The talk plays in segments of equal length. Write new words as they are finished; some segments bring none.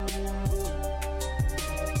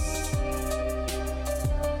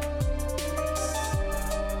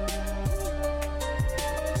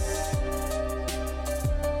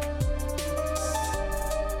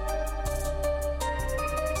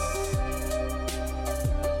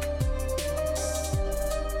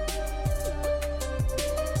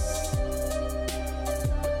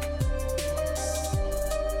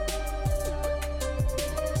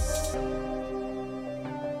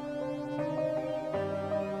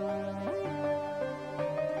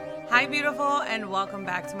Hi, beautiful, and welcome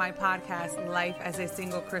back to my podcast, Life as a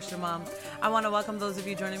Single Christian Mom. I want to welcome those of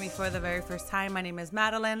you joining me for the very first time. My name is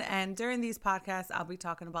Madeline, and during these podcasts, I'll be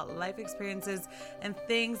talking about life experiences and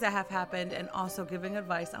things that have happened, and also giving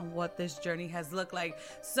advice on what this journey has looked like.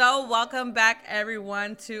 So, welcome back,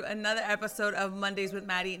 everyone, to another episode of Mondays with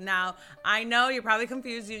Maddie. Now, I know you're probably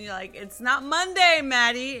confused, and you're like, it's not Monday,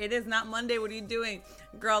 Maddie. It is not Monday. What are you doing?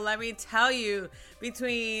 Girl, let me tell you,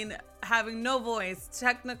 between having no voice,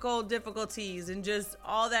 technical difficulties, and just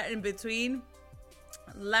all that in between,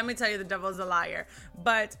 let me tell you, the devil's a liar.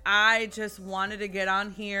 But I just wanted to get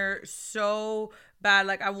on here so bad.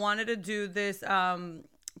 Like, I wanted to do this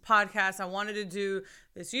podcast. I wanted to do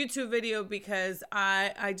this YouTube video because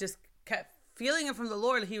I just kept feeling it from the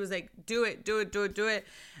Lord. He was like, do it.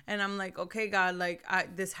 And I'm like, okay, God, like,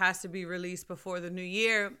 this has to be released before the new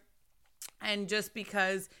year. And just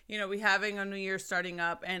because, you know, we having a new year starting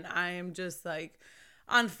up, and I am just like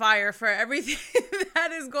on fire for everything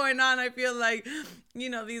that is going on. I feel like, you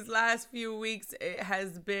know, these last few weeks, it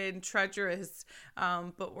has been treacherous,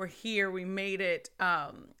 but we're here. We made it.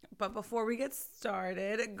 But before we get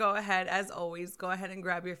started, go ahead, as always, go ahead and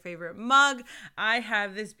grab your favorite mug. I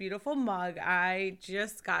have this beautiful mug. I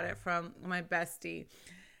just got it from my bestie.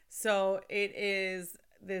 So it is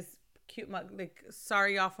this cute mug. Like,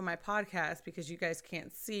 sorry y'all for my podcast because you guys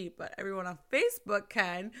can't see, but everyone on Facebook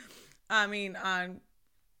can. I mean, on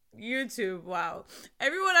YouTube, wow,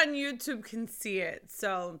 everyone on YouTube can see it.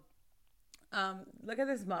 So look at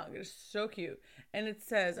this mug. It's so cute, and it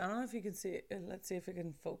says, I don't know if you can see it. Let's see if it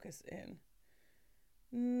can focus in.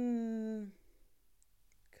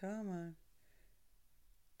 Come on,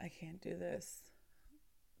 I can't do this.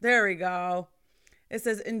 There we go. It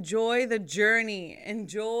says, enjoy the journey.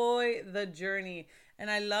 Enjoy the journey. And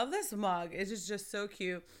I love this mug. It's just so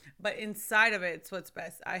cute. But inside of it, it's what's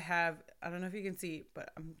best. I don't know if you can see,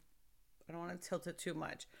 but I don't want to tilt it too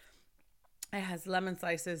much. It has lemon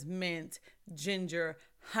slices, mint, ginger,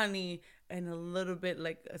 honey, and a little bit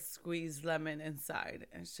like a squeezed lemon inside.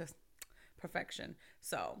 It's just perfection.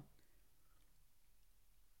 So,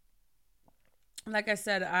 like I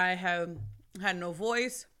said, I have had no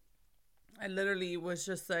voice. I literally was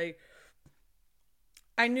just like,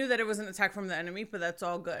 I knew that it was an attack from the enemy, but that's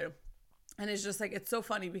all good. And it's just like, it's so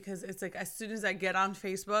funny because it's like, as soon as I get on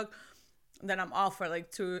Facebook, then I'm all for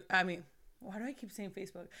like why do I keep saying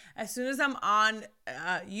Facebook? As soon as I'm on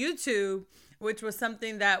YouTube, which was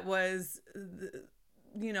something that was,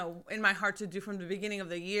 you know, in my heart to do from the beginning of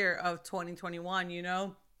the year of 2021, you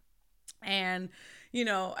know, and, you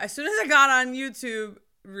know, as soon as I got on YouTube,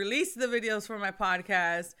 released the videos for my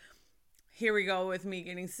podcast, here we go with me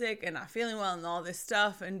getting sick and not feeling well and all this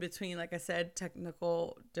stuff in between, like I said,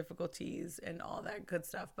 technical difficulties and all that good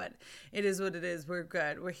stuff. But it is what it is. We're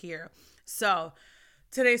good. We're here. So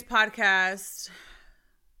today's podcast,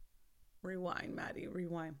 rewind, Maddie,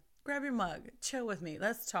 rewind. Grab your mug, chill with me.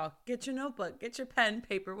 Let's talk. Get your notebook, get your pen,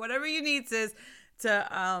 paper, whatever you need, sis,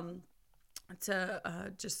 to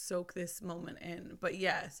just soak this moment in. But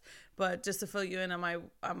yes, but just to fill you in on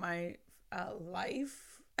my life.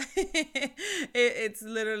 It's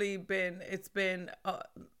literally been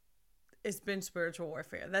spiritual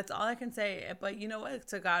warfare. That's all I can say. But you know what?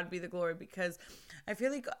 To God be the glory, because I feel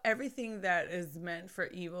like everything that is meant for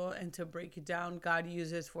evil and to break you down, God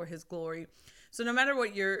uses for his glory. So no matter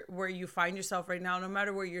where you find yourself right now, no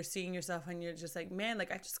matter where you're seeing yourself and you're just like, man,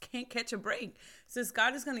 like I just can't catch a break. Says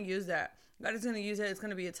God is going to use that. God is going to use it. It's going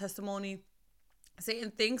to be a testimony.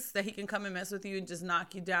 Satan thinks that he can come and mess with you and just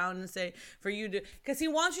knock you down and say for you to, because he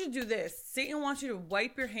wants you to do this. Satan wants you to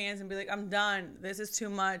wipe your hands and be like, I'm done. This is too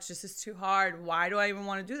much. This is too hard. Why do I even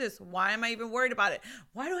want to do this? Why am I even worried about it?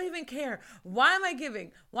 Why do I even care? Why am I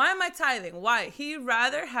giving? Why am I tithing? Why? He'd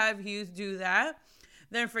rather have you do that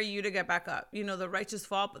than for you to get back up. You know, the righteous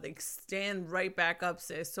fall, but they stand right back up,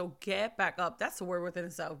 sis. So get back up. That's the word within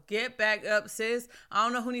itself. Get back up, sis. I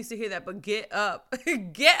don't know who needs to hear that, but get up.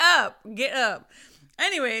 Get up. Get up.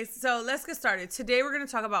 Anyways, so let's get started. Today we're going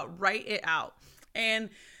to talk about write it out. And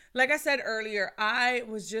like I said earlier, I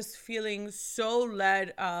was just feeling so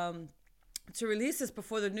led to release this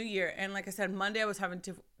before the new year. And like I said, Monday I was having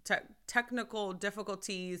technical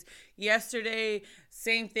difficulties. Yesterday,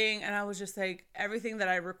 same thing. And I was just like, everything that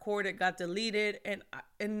I recorded got deleted.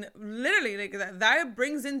 And literally, like that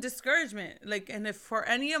brings in discouragement. Like, and if for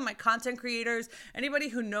any of my content creators, anybody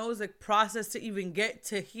who knows the process to even get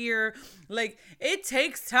to here, like it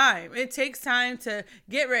takes time. It takes time to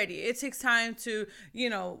get ready. It takes time to, you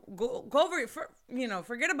know, go over it for, you know,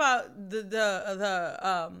 forget about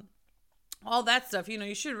the all that stuff. You know,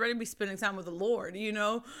 you should really be spending time with the Lord, you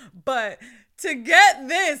know, but to get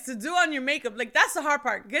this, to do on your makeup, like that's the hard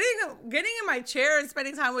part. Getting in my chair and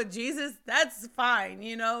spending time with Jesus, that's fine,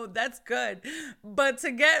 you know, that's good. But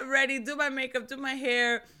to get ready, do my makeup, do my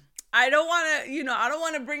hair, I don't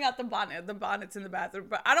want to bring out the bonnet. The bonnet's in the bathroom,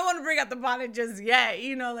 but I don't want to bring out the bonnet just yet,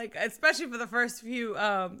 you know, like, especially for the first few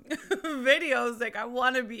videos. Like, I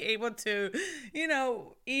want to be able to, you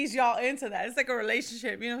know, ease y'all into that. It's like a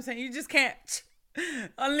relationship, you know what I'm saying? You just can't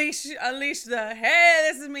unleash the, hey,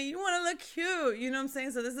 this is me. You want to look cute, you know what I'm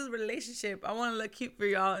saying? So this is a relationship. I want to look cute for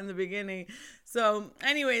y'all in the beginning. So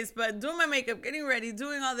anyways, but doing my makeup, getting ready,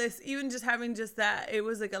 doing all this, even just having just that, it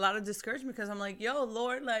was like a lot of discouragement because I'm like, yo,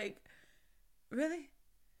 Lord, like, really?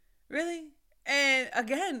 And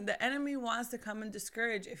again, the enemy wants to come and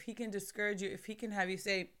discourage. If he can discourage you, if he can have you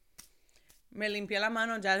say, me limpié la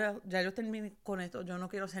mano, ya yo terminé con esto, yo no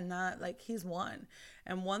quiero hacer nada. Like, he's won.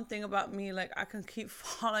 And one thing about me, like, I can keep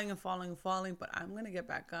falling, but I'm going to get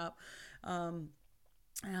back up.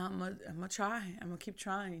 And I'm gonna try. I'm gonna keep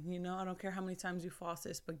trying. You know, I don't care how many times you fall,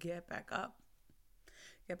 sis, but get back up.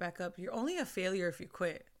 Get back up. You're only a failure if you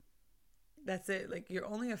quit. That's it. Like, you're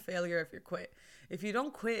only a failure if you quit. If you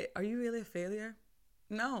don't quit, are you really a failure?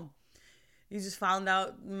 No. You just found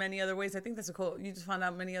out many other ways. I think that's a quote. You just found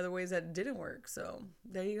out many other ways that didn't work. So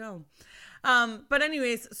there you go. But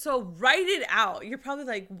anyways, so write it out. You're probably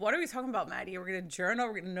like, what are we talking about, Maddie? We're going to journal,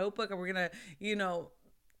 we're going to notebook, and we're going to, you know,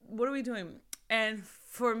 what are we doing? And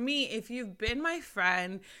for me, if you've been my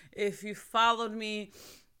friend, if you followed me,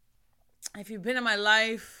 if you've been in my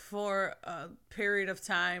life for a period of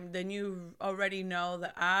time, then you already know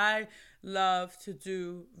that I love to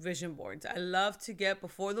do vision boards. I love to get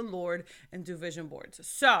before the Lord and do vision boards.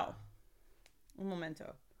 So, un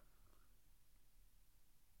momento.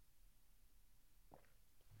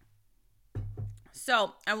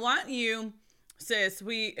 So, I want you, sis,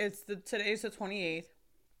 today's the 28th.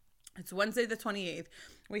 It's Wednesday the 28th.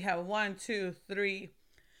 We have 3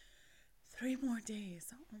 more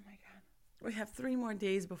days. Oh my God. We have 3 more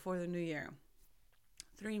days before the new year.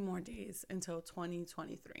 3 more days until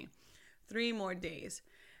 2023. 3 more days.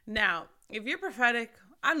 Now, if you're prophetic,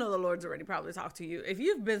 I know the Lord's already probably talked to you. If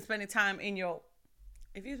you've been spending time in your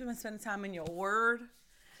word,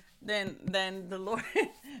 then the Lord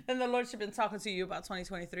should have been talking to you about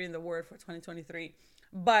 2023 and the word for 2023.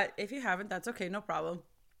 But if you haven't, that's okay, no problem.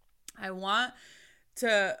 I want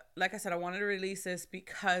to, like I said, I wanted to release this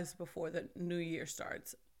because before the new year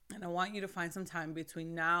starts. And I want you to find some time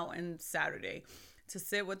between now and Saturday to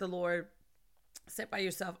sit with the Lord, sit by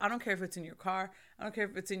yourself. I don't care if it's in your car. I don't care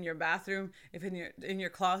if it's in your bathroom, if in your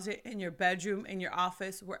closet, in your bedroom, in your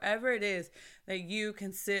office, wherever it is that you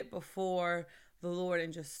can sit before the Lord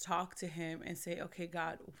and just talk to him and say, okay,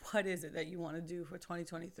 God, what is it that you want to do for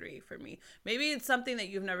 2023 for me? Maybe it's something that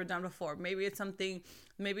you've never done before. Maybe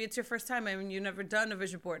it's your first time and you've never done a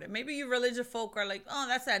vision board. And maybe you religious folk are like, oh,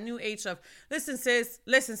 that's that new age stuff. Listen, sis,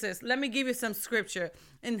 let me give you some scripture.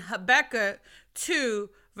 In Habakkuk 2,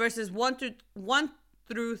 verses 1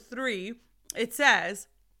 through 3, it says,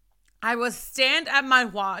 I will stand at my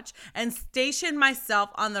watch and station myself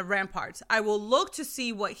on the ramparts. I will look to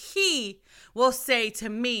see what he will say to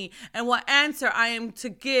me and what answer I am to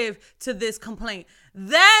give to this complaint.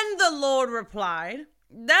 Then the Lord replied,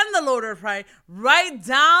 write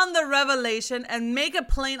down the revelation and make it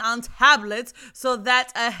plain on tablets so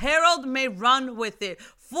that a herald may run with it.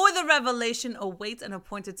 For the revelation awaits an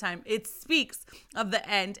appointed time. It speaks of the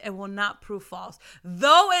end and will not prove false.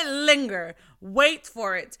 Though it linger, wait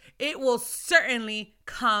for it. It will certainly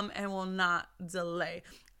come and will not delay.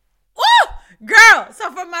 Oh, girl. So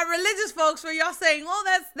for my religious folks, for y'all saying,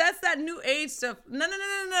 oh, that's that new age stuff. No.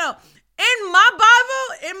 In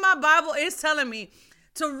my Bible, it's telling me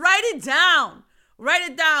to write it down. Write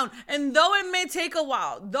it down. And though it may take a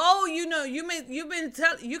while, though, you know, you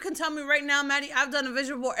can tell me right now, Maddie, I've done a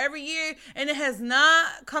vision board every year and it has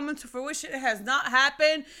not come into fruition. It has not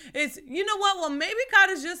happened. It's, you know what? Well, maybe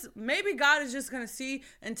God is just going to see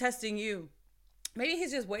and testing you. Maybe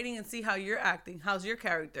he's just waiting and see how you're acting. How's your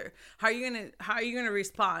character? How are you going to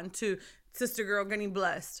respond to sister girl getting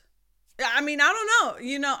blessed? I mean, I don't know.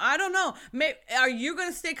 You know, I don't know. Are you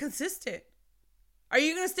going to stay consistent? Are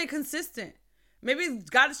you going to stay consistent? Maybe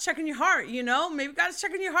God is checking your heart, you know? Maybe God is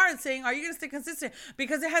checking your heart and saying, are you going to stay consistent?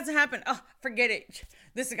 Because it hasn't happened. Oh, forget it.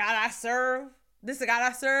 This is the God I serve. You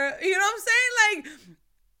know what I'm saying? Like,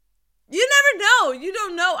 you never know. You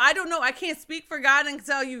don't know. I don't know. I can't speak for God and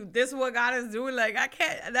tell you this is what God is doing. Like, I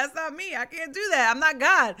can't. That's not me. I can't do that. I'm not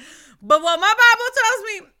God. But what my Bible tells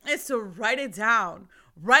me is to write it down.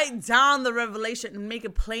 Write down the revelation and make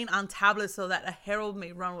it plain on tablets so that a herald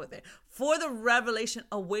may run with it. For the revelation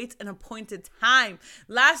awaits an appointed time.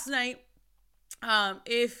 Last night,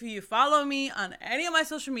 If you follow me on any of my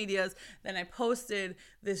social medias, then I posted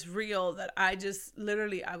this reel that I just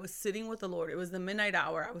literally, I was sitting with the Lord. It was the midnight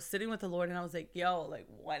hour. I was sitting with the Lord and I was like, yo, like,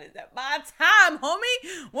 when is that my time,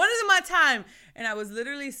 homie? When is it my time? And I was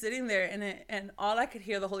literally sitting there and all I could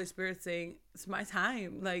hear the Holy Spirit saying, it's my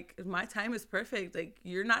time. Like, my time is perfect. Like,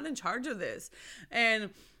 you're not in charge of this. And,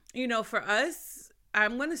 you know, for us,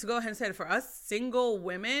 I'm going to go ahead and say it, for us single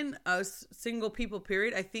women, us single people,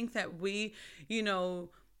 period. I think that we, you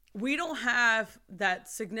know, we don't have that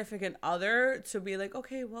significant other to be like,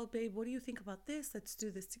 okay, well, babe, what do you think about this? Let's do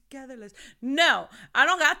this together. No, I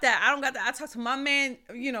don't got that. I talk to my man,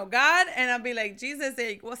 you know, God, and I'll be like, Jesus,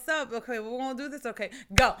 hey, what's up? Okay, we're going to do this. Okay,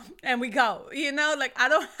 go. And we go, you know, like I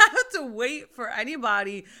don't have to wait for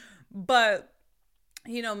anybody, but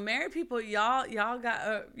you know, married people, y'all got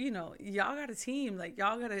y'all got a team. Like,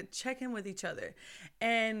 y'all got to check in with each other.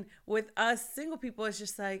 And with us single people, it's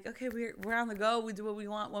just like, okay, we're on the go. We do what we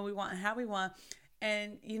want, when we want, and how we want.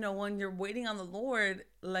 And you know, when you're waiting on the Lord,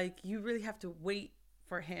 like, you really have to wait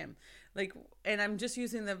for Him. Like, and I'm just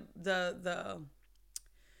using the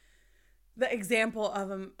example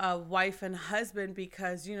of a wife and husband,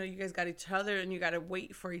 because you know, you guys got each other and you got to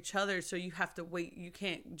wait for each other, so you have to wait. You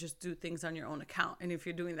can't just do things on your own account. And if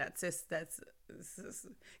you're doing that, sis, get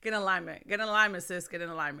in alignment, sis, get in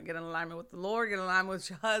alignment with the Lord, get in alignment with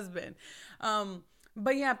your husband.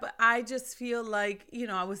 But I just feel like, you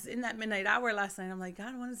know, I was in that midnight hour last night. I'm like,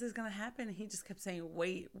 God, when is this gonna happen? And He just kept saying,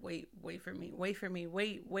 wait for me,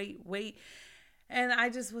 wait. And I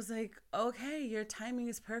just was like, okay, your timing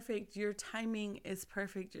is perfect. Your timing is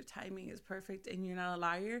perfect. And you're not a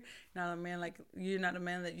liar. You're not a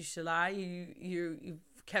man that you should lie. You've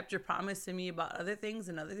kept your promise to me about other things,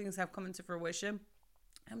 and other things have come into fruition.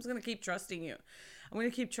 I'm just going to keep trusting you.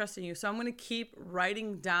 So I'm going to keep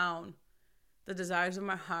writing down the desires of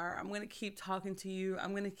my heart. I'm going to keep talking to you.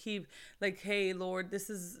 I'm going to keep like, hey, Lord, this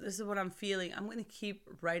is what I'm feeling. I'm going to keep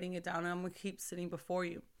writing it down, and I'm going to keep sitting before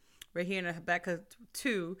you. Right here in Habakkuk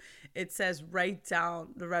 2, it says, write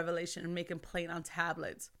down the revelation and make it plain on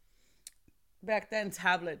tablets. Back then,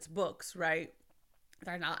 tablets, books, right?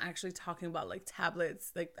 They're not actually talking about like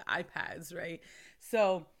tablets, like the iPads, right?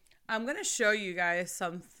 So I'm going to show you guys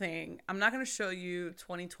something. I'm not going to show you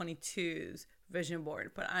 2022's vision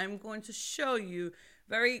board, but I'm going to show you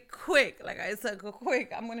very quick. Like I said,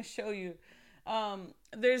 quick. I'm going to show you. And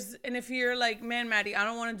if you're like, man, Maddie, I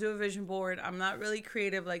don't want to do a vision board, I'm not really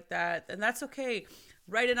creative like that, and that's okay.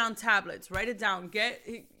 Write it on tablets, write it down, get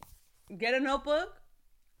a notebook.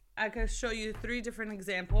 I can show you 3 different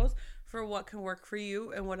examples for what can work for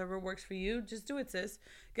you, and whatever works for you, just do it, sis.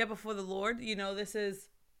 Get before the Lord. You know, this is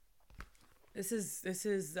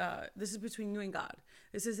between you and God.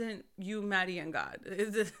 This isn't you, Maddie, and God.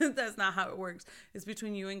 That's not how it works. It's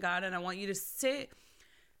between you and God, and I want you to sit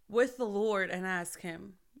with the Lord and ask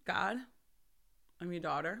Him, God, I'm your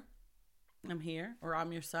daughter. I'm here. Or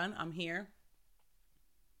I'm your son. I'm here.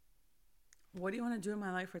 What do you want to do in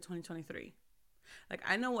my life for 2023? Like,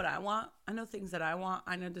 I know what I want. I know things that I want.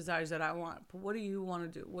 I know desires that I want. But what do you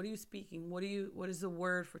want to do? What are you speaking? What is the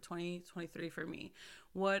word for 2023 for me?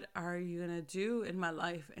 What are you going to do in my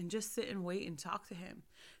life? And just sit and wait and talk to Him.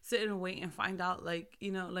 Sit and wait and find out, like,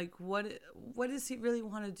 you know, like what does He really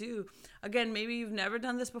want to do? Again, maybe you've never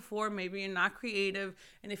done this before. Maybe you're not creative.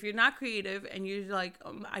 And if you're not creative and you're like,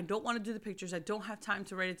 I don't want to do the pictures, I don't have time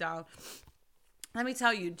to write it down, let me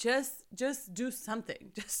tell you, just do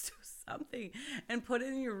something. Just do something and put it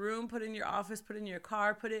in your room, put it in your office, put it in your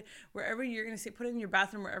car, put it wherever you're going to see it, put it in your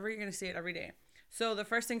bathroom, wherever you're going to see it every day. So the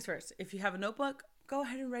first things first, if you have a notebook, go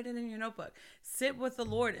ahead and write it in your notebook. Sit with the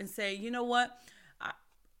Lord and say, you know what?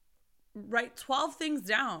 Write 12 things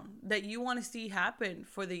down that you want to see happen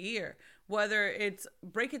for the year. Whether it's,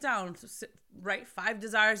 break it down, write 5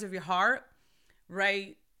 desires of your heart,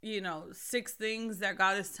 write, 6 things that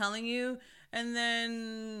God is telling you. And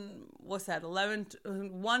then what's that?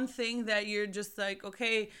 1 thing that you're just like,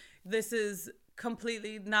 okay, this is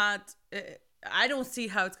completely not, I don't see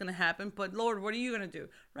how it's going to happen, but Lord, what are you going to do?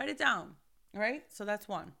 Write it down. All right. So that's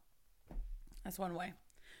one way.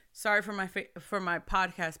 Sorry for my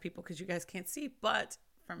podcast people, because you guys can't see, but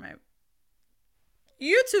for my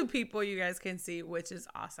YouTube people, you guys can see, which is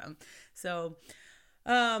awesome. So,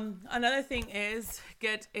 another thing is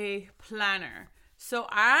get a planner. So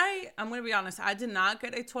I'm going to be honest, I did not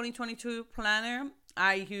get a 2022 planner.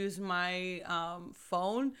 I use my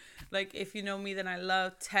phone. Like, if you know me, then I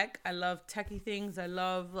love tech. I love techie things. I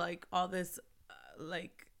love like all this,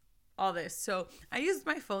 all this. So I used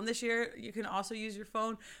my phone this year. You can also use your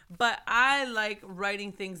phone, but I like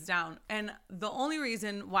writing things down. And the only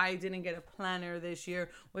reason why I didn't get a planner this year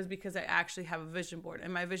was because I actually have a vision board,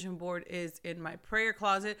 and my vision board is in my prayer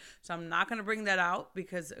closet. So I'm not going to bring that out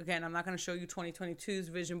because, again, I'm not going to show you 2022's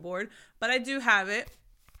vision board, but I do have it.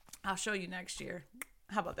 I'll show you next year.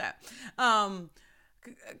 How about that?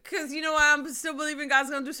 Because you know what? I'm still believing God's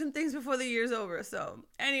going to do some things before the year's over. So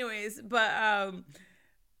anyways, but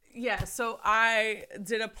yeah, so I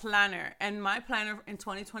did a planner, and my planner in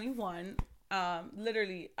 2021,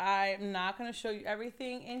 literally, I'm not going to show you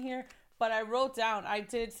everything in here, but I wrote down, I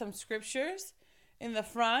did some scriptures in the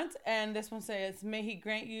front, and this one says, may he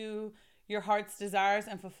grant you your heart's desires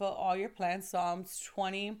and fulfill all your plans. Psalms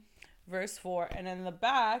 20, verse 4. And in the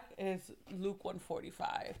back is Luke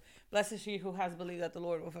 1:45. Blessed is she who has believed that the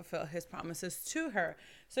Lord will fulfill his promises to her.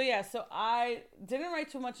 So yeah, so I didn't write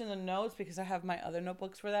too much in the notes because I have my other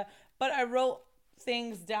notebooks for that. But I wrote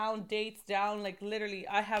things down, dates down, like literally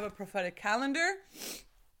I have a prophetic calendar.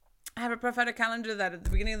 I have a prophetic calendar that at the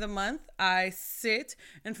beginning of the month, I sit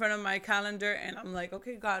in front of my calendar and I'm like,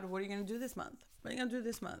 okay, God, what are you going to do this month? What are you going to do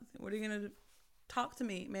this month? What are you going to do? Talk to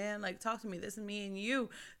me, man. Like, talk to me. This is me and you.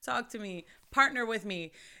 Talk to me. Partner with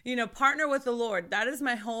me. You know, partner with the Lord. That is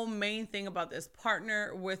my whole main thing about this.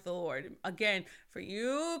 Partner with the Lord. Again, for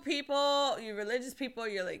you people, you religious people,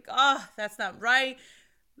 you're like, oh, that's not right.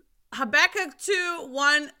 Habakkuk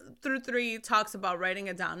 2:1-3 talks about writing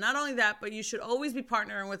it down. Not only that, but you should always be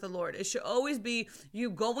partnering with the Lord. It should always be you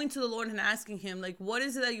going to the Lord and asking him, like, what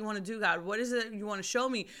is it that you want to do, God? What is it that you want to show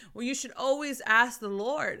me? Well, you should always ask the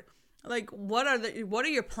Lord. Like, what are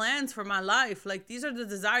your plans for my life? Like, these are the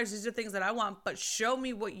desires. These are things that I want, but show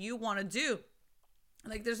me what you want to do.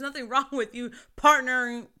 Like, there's nothing wrong with you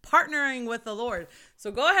partnering with the Lord.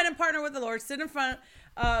 So go ahead and partner with the Lord. Sit in front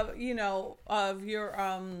of, of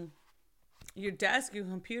your desk, your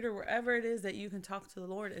computer, wherever it is that you can talk to the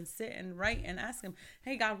Lord and sit and write and ask him,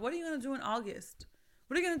 hey, God, what are you going to do in August?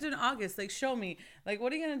 What are you going to do in August? Like, show me. Like,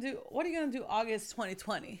 what are you going to do? What are you going to do August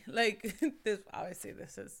 2020? Like, this, obviously,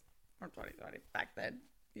 this is from 2020 back then,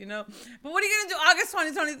 but what are you going to do August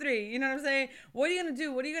 2023? You know what I'm saying? What are you going to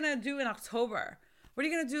do? What are you going to do in October? What are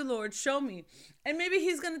you going to do, Lord? Show me. And maybe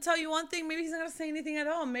he's going to tell you one thing. Maybe he's not going to say anything at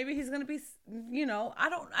all. Maybe he's going to be,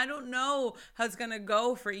 I don't know how it's going to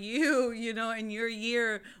go for you, in your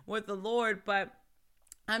year with the Lord, but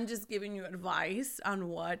I'm just giving you advice on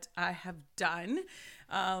what I have done,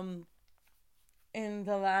 in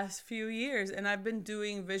the last few years. And I've been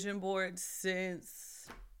doing vision boards since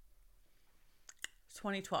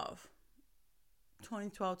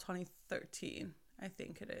 2013, I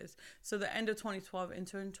think it is. So the end of 2012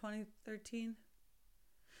 into 2013,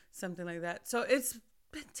 something like that. So it's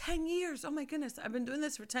been 10 years. Oh my goodness. I've been doing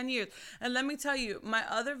this for 10 years. And let me tell you, my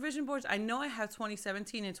other vision boards, I know I have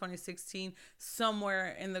 2017 and 2016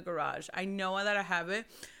 somewhere in the garage. I know that I have it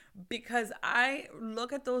because I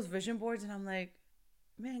look at those vision boards and I'm like,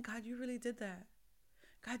 man, God, you really did that.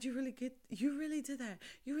 God, you really did that. You really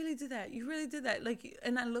did that. You really did that. Like,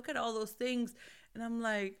 and I look at all those things and I'm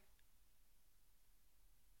like,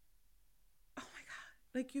 oh my God,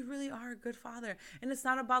 like you really are a good father. And it's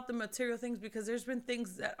not about the material things, because there's been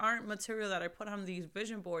things that aren't material that I put on these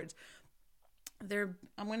vision boards.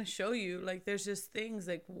 I'm going to show you, like, there's just things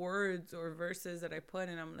like words or verses that I put,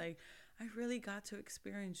 and I'm like, I really got to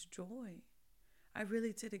experience joy. I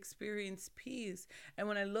really did experience peace. And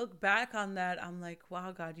when I look back on that, I'm like,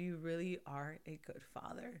 wow, God, you really are a good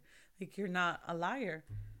father. Like, you're not a liar.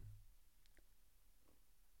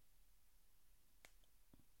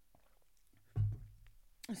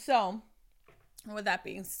 So, with that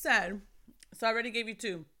being said, so I already gave you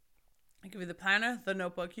two. I give you the planner, the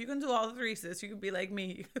notebook. You can do all three, sis. You could be like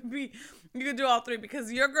me. You can do all three,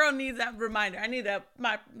 because your girl needs that reminder. I need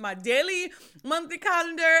my daily, monthly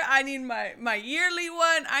calendar. I need my yearly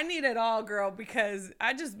one. I need it all, girl, because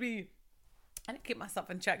I need to keep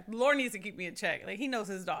myself in check. The Lord needs to keep me in check. Like, he knows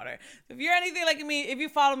his daughter. If you're anything like me, if you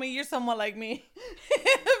follow me, you're somewhat like me.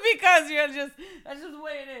 Because that's just the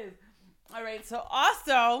way it is. All right. So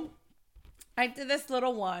also, I did this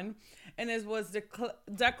little one, and it was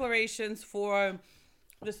declarations for,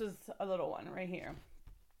 this was a little one right here.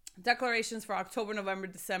 Declarations for October, November,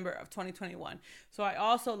 December of 2021. So I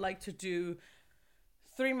also like to do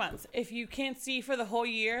 3 months. If you can't see for the whole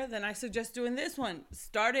year, then I suggest doing this one.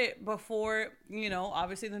 Start it before,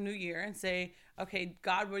 obviously the new year, and say, okay,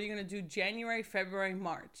 God, what are you going to do January, February,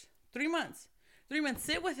 March? 3 months. 3 months.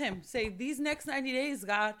 Sit with him. Say, these next 90 days,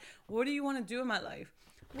 God, what do you want to do in my life?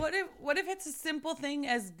 What if it's a simple thing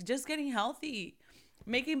as just getting healthy,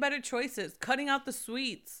 making better choices, cutting out the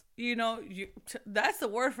sweets, that's the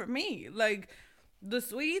word for me. Like, the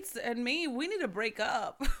sweets and me, we need to break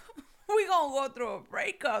up. We gonna go through a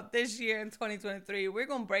breakup this year in 2023. We're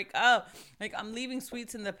gonna break up. Like, I'm leaving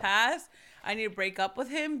Sweets in the past. I need to break up with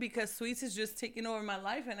him because Sweets is just taking over my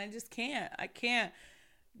life, and I just can't. I can't.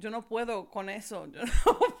 Yo no puedo con eso. Yo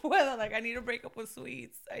no puedo. Like, I need to break up with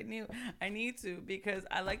Sweets. I need to, because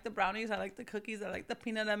I like the brownies, I like the cookies, I like the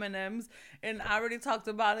peanut M&Ms, and I already talked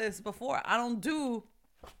about this before. I don't do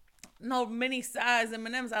no mini size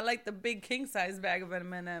M&Ms. I like the big king size bag of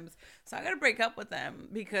M&Ms. So I gotta break up with them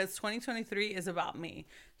because 2023 is about me.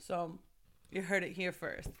 So you heard it here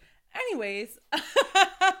first. Anyways,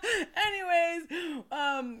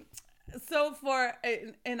 so for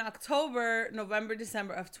in October, November,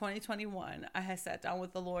 December of 2021, I had sat down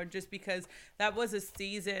with the Lord, just because that was a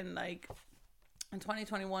season, like, in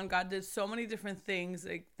 2021, God did so many different things.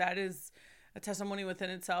 Like, that is a testimony within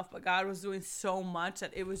itself, but God was doing so much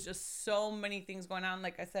that it was just so many things going on.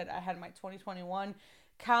 Like I said, I had my 2021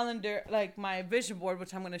 calendar, like my vision board,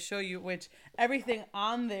 which I'm going to show you, which everything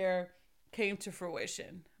on there came to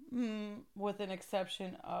fruition, with an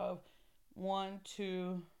exception of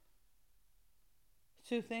three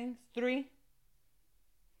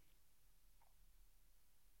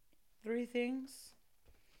things,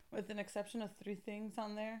 with an exception of 3 things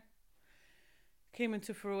on there came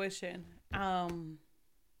into fruition.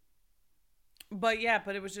 But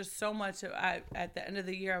it was just so much. At the end of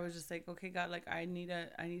the year, I was just like, okay, God, like, I need to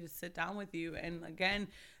sit down with you and, again,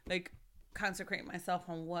 like, consecrate myself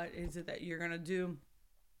on what is it that you're gonna do.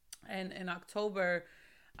 And in October,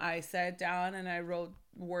 I sat down and I wrote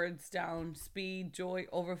words down: speed, joy,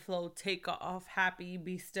 overflow, take off, happy,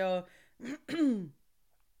 be still.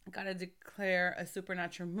 Gotta declare a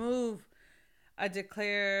supernatural move. I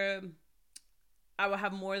declare I will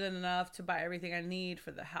have more than enough to buy everything I need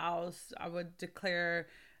for the house. I would declare,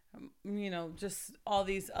 just all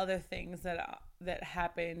these other things that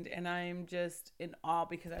happened. And I'm just in awe,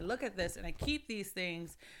 because I look at this and I keep these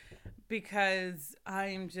things because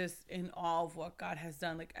I'm just in awe of what God has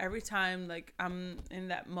done. Like, every time, like, I'm in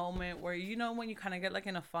that moment where, when you kind of get, like,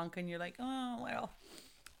 in a funk and you're like, oh, well,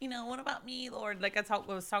 what about me, Lord? Like, I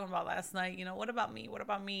was talking about last night, what about me? What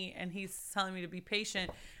about me? And he's telling me to be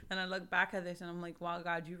patient. And I look back at this and I'm like, wow,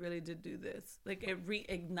 God, you really did do this. Like, it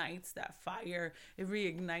reignites that fire. It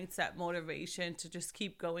reignites that motivation to just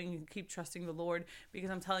keep going and keep trusting the Lord. Because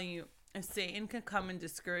I'm telling you, if Satan can come and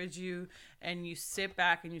discourage you and you sit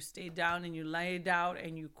back and you stay down and you lay it down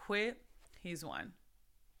and you quit, he's won.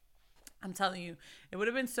 I'm telling you, it would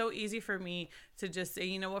have been so easy for me to just say,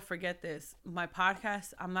 you know what, forget this. My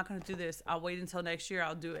podcast, I'm not going to do this. I'll wait until next year.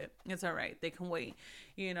 I'll do it. It's all right. They can wait.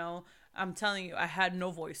 I'm telling you, I had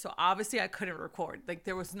no voice. So obviously I couldn't record. Like,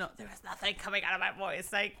 there was nothing coming out of my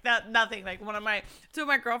voice. Like, nothing. Like, two of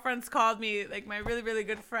my girlfriends called me, like, my really, really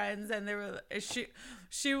good friends. And they were,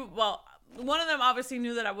 one of them obviously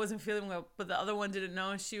knew that I wasn't feeling well, but the other one didn't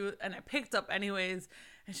know. And I picked up anyways.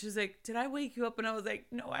 And she was like, did I wake you up? And I was like,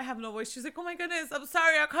 no, I have no voice. She's like, oh my goodness, I'm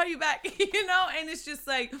sorry, I'll call you back. And it's just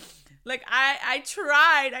like I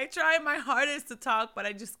tried my hardest to talk, but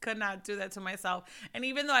I just could not do that to myself. And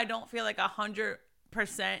even though I don't feel like 100%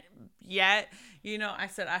 yet, I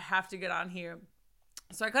said, I have to get on here.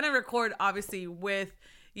 So I couldn't record, obviously, with,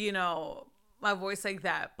 my voice like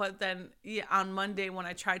that. But then on Monday, when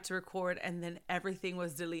I tried to record, and then everything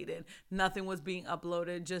was deleted, nothing was being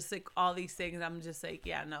uploaded, just like all these things, I'm just like,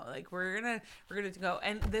 yeah, no, like, we're gonna go.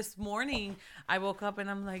 And this morning I woke up and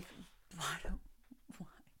I'm like, why?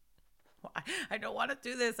 I don't want to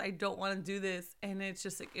do this. I don't want to do this. And it's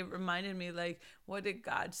just like, it reminded me, like, what did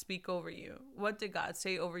God speak over you? What did God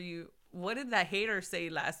say over you? What did that hater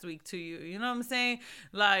say last week to you? You know what I'm saying?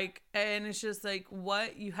 Like, and it's just like,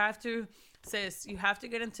 what you have to, sis, you have to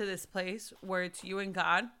get into this place where it's you and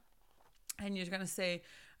God, and you're going to say,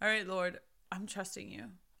 all right, Lord, I'm trusting you.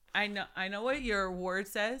 I know what your word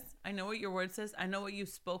says. I know what your word says. I know what you've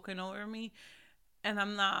spoken over me, and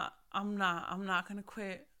I'm not going to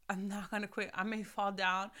quit. I'm not going to quit. I may fall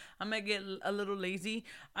down. I may get a little lazy.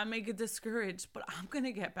 I may get discouraged, but I'm going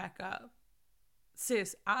to get back up.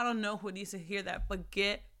 Sis, I don't know who needs to hear that, but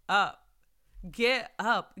get up. Get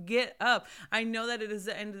up. Get up. I know that it is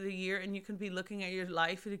the end of the year, and you can be looking at your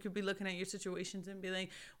life, and you could be looking at your situations and be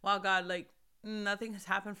like, wow, God, like, nothing has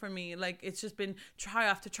happened for me. Like, it's just been try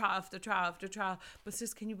after try after try after try. But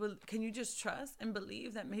sis, can you just trust and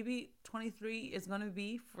believe that maybe 23 is going to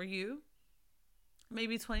be for you?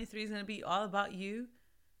 Maybe 23 is going to be all about you.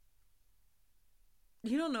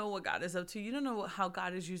 You don't know what God is up to. You don't know how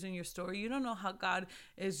God is using your story. You don't know how God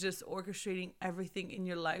is just orchestrating everything in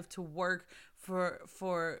your life to work for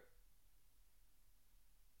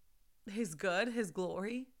his good, his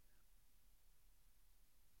glory.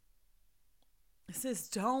 It says,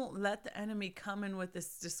 don't let the enemy come in with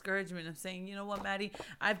this discouragement of saying, you know what, Maddie,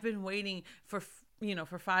 I've been waiting for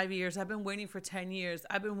 5 years. I've been waiting for 10 years.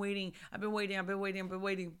 I've been waiting.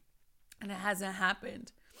 And it hasn't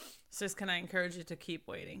happened. Sis, can I encourage you to keep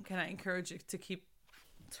waiting? Can I encourage you to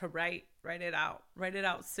write it out? Write it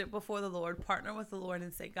out. Sit before the Lord, partner with the Lord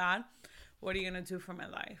and say, God, what are you going to do for my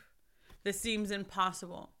life? This seems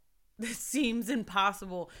impossible. This seems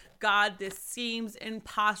impossible. God, this seems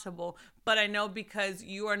impossible. But I know because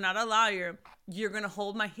you are not a liar, you're going to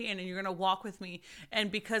hold my hand and you're going to walk with me.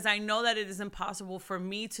 And because I know that it is impossible for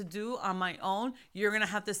me to do on my own, you're going to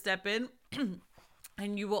have to step in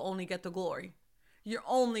and you will only get the glory. You're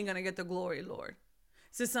only going to get the glory, Lord.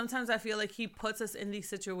 So sometimes I feel like he puts us in these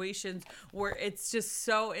situations where it's just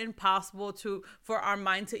so impossible for our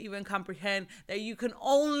mind to even comprehend that you can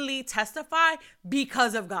only testify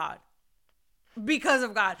because of God. Because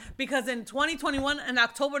of God. Because in 2021, in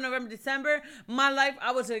October, November, December, my life,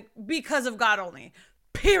 I was like, because of God only.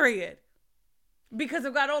 Period. Because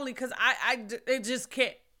of God only. Because it just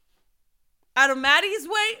can't. Out of Maddie's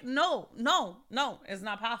way? No. It's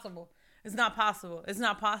not possible. It's not possible. It's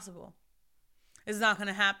not possible. It's not going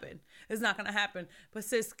to happen. It's not going to happen. But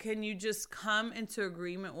sis, can you just come into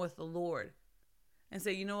agreement with the Lord and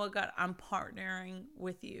say, you know what, God, I'm partnering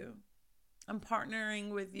with you. I'm partnering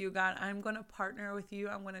with you, God. I'm going to partner with you.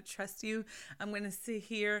 I'm going to trust you. I'm going to sit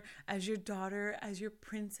here as your daughter, as your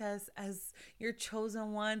princess, as your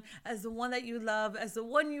chosen one, as the one that you love, as the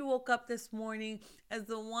one you woke up this morning, as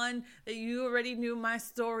the one that you already knew my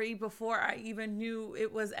story before I even knew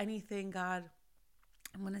it was anything, God.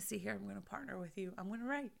 I'm going to sit here. I'm going to partner with you. I'm going to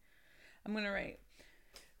write.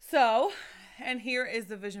 So, and here is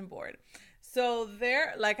the vision board. So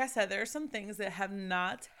there, like I said, there are some things that have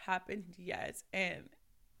not happened yet. And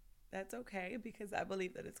that's okay because I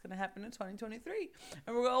believe that it's going to happen in 2023.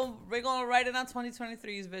 And we're going to write it on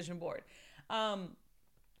 2023's vision board.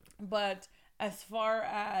 But as far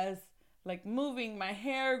as like moving, my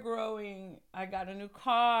hair growing, I got a new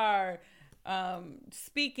car,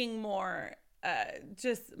 speaking more,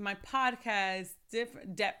 just my podcast,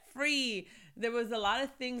 debt free. There was a lot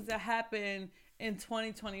of things that happened in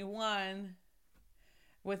 2021,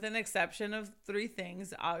 with an exception of 3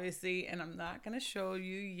 things, obviously, and I'm not going to show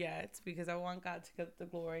you yet because I want God to get the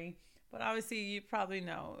glory. But obviously, you probably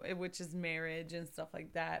know, which is marriage and stuff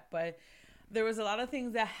like that. But there was a lot of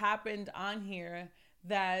things that happened on here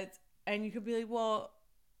that, and you could be like, well,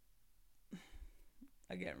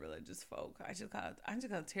 again, religious folk, I just gotta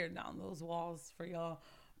tear down those walls for y'all.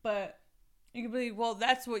 But you can be, well,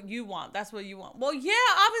 that's what you want. That's what you want. Well, yeah,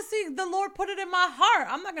 obviously the Lord put it in my heart.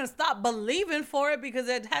 I'm not going to stop believing for it because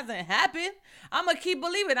it hasn't happened. I'm going to keep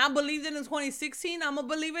believing. I believed it in 2016. I'm going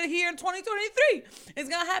to believe it here in 2023. It's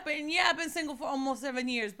going to happen. And yeah, I've been single for almost 7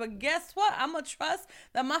 years. But guess what? I'm going to trust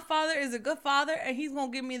that my father is a good father and he's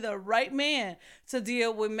going to give me the right man to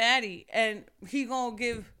deal with Maddie. And he's going to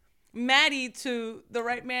give Maddie to the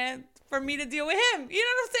right man for me to deal with him. You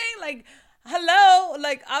know what I'm saying? Like, hello,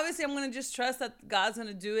 like obviously I'm gonna just trust that God's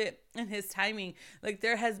gonna do it in His timing. Like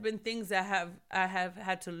there has been things that I have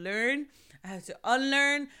had to learn, I had to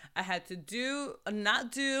unlearn, I had to do,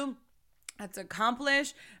 not do, I had to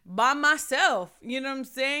accomplish by myself. You know what I'm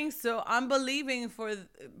saying? So I'm believing for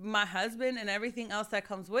my husband and everything else that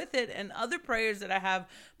comes with it, and other prayers that I have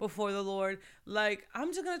before the Lord. Like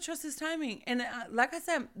I'm just gonna trust His timing. And like I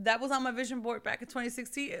said, that was on my vision board back in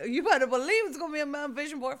 2016. You better believe it's gonna be on my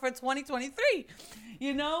vision board for 2023.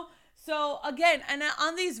 You know. So again, and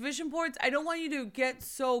on these vision boards, I don't want you to get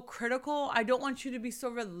so critical. I don't want you to be so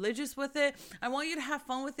religious with it. I want you to have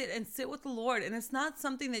fun with it and sit with the Lord. And it's not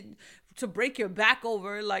something that to break your back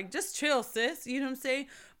over. Like, just chill, sis. You know what I'm saying?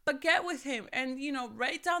 But get with Him and,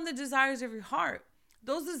 write down the desires of your heart.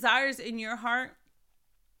 Those desires in your heart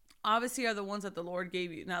obviously are the ones that the Lord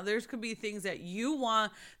gave you. Now, there's could be things that you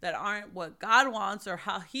want that aren't what God wants or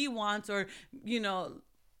how He wants, or,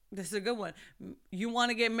 this is a good one. You want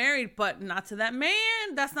to get married, but not to that man.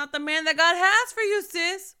 That's not the man that God has for you,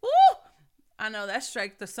 sis. Woo! I know that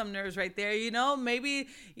strikes some nerves right there. Maybe,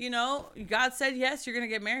 God said, yes, you're going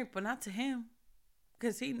to get married, but not to him.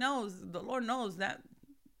 Because He knows, the Lord knows that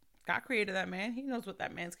God created that man. He knows what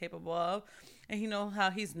that man's capable of. And He knows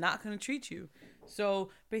how He's not going to treat you. So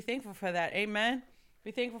be thankful for that. Amen.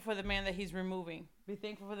 Be thankful for the man that He's removing. Be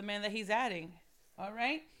thankful for the man that He's adding. All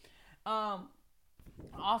right.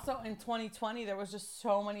 Also in 2020, there was just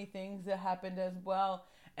so many things that happened as well.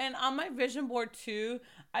 And on my vision board too,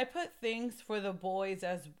 I put things for the boys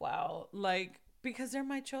as well. Like, because they're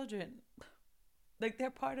my children. Like,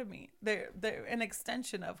 they're part of me. They're an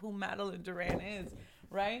extension of who Madeline Duran is,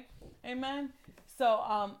 right? Amen. So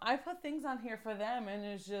I put things on here for them, and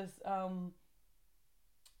it's just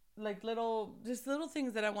like little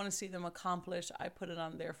things that I want to see them accomplish. I put it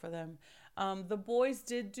on there for them. The boys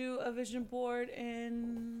did do a vision board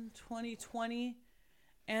in 2020,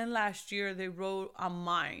 and last year they wrote on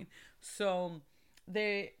mine. So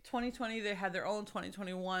 2020 they had their own.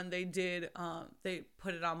 2021 they did they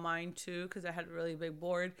put it on mine too, because I had a really big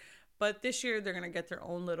board. But this year they're gonna get their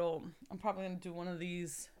own little. I'm probably gonna do one of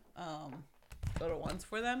these little ones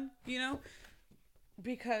for them,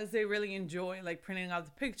 because they really enjoy like printing out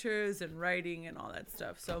the pictures and writing and all that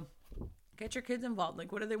stuff. So get your kids involved.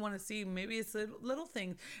 Like, what do they want to see? Maybe it's little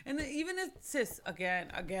things. And even if sis, again,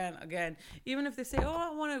 even if they say, oh, I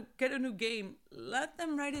want to get a new game, let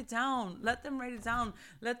them write it down. Let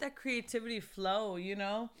that creativity flow,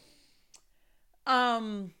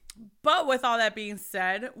 But with all that being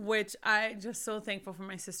said, which I just so thankful for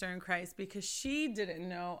my sister in Christ, because she didn't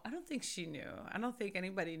know. I don't think she knew. I don't think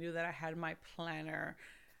anybody knew that I had my planner.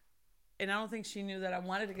 And I don't think she knew that I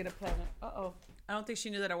wanted to get a planner. I don't think she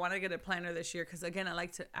knew that I wanted to get a planner this year, because, again, I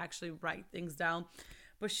like to actually write things down.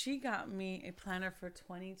 But she got me a planner for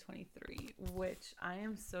 2023, which I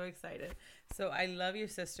am so excited. So I love you,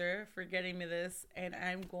 sister, for getting me this. And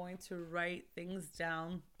I'm going to write things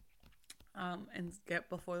down. And get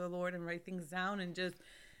before the Lord and write things down, and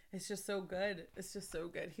it's just so good. It's just so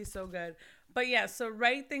good. He's so good. But yeah, so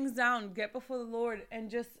write things down, get before the Lord, and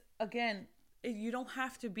just, again, you don't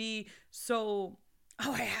have to be so, it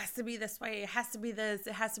has to be this way, it has to be this,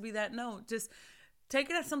 it has to be that. No, just take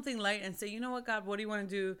it as something light and say, you know what, God, what do you want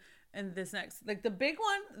to do in this next? Like, the big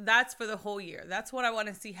one, that's for the whole year. That's what I want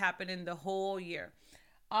to see happen in the whole year.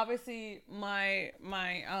 Obviously, my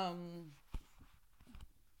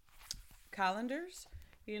calendars,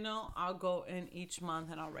 I'll go in each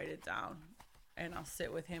month and I'll write it down, and I'll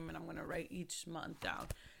sit with him and I'm going to write each month down.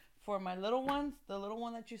 For my little ones, the little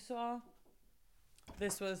one that you saw,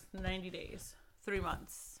 this was 90 days, 3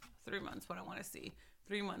 months, what I want to see,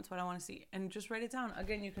 3 months, what I want to see, and just write it down.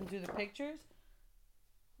 Again, you can do the pictures.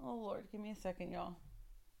 Oh Lord, give me a second, y'all.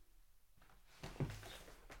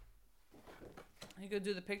 You could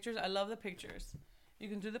do the pictures. I love the pictures. You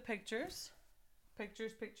can do the pictures.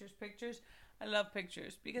 Pictures. I love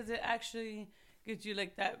pictures, because it actually gives you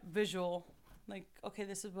like that visual, like, okay,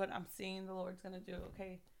 this is what I'm seeing the Lord's gonna do.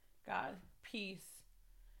 Okay, God, peace.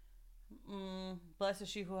 Blessed is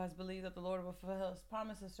she who has believed that the Lord will fulfill his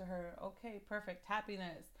promises to her. Okay, perfect.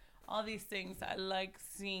 Happiness. All these things. I like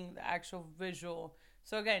seeing the actual visual.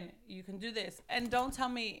 So again, you can do this, and don't tell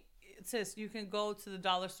me, sis, you can go to the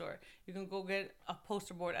dollar store. You can go get a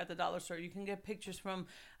poster board at the dollar store. You can get pictures from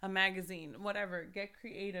a magazine, whatever. Get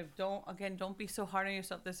creative. Don't be so hard on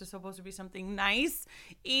yourself. This is supposed to be something nice,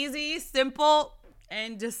 easy, simple,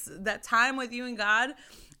 and just that time with you and God,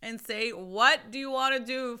 and say, what do you want to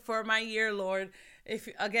do for my year, Lord?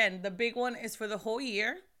 Again, the big one is for the whole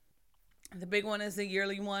year. The big one is the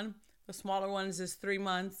yearly one. The smaller ones is 3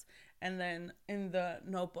 months. And then in the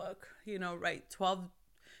notebook, write 12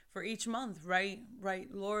 for each month, right?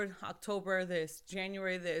 Lord, October this,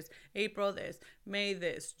 January this, April this, May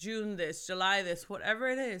this, June this, July this, whatever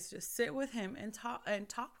it is. Just sit with him and talk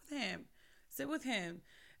with him. Sit with him.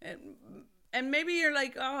 And maybe you're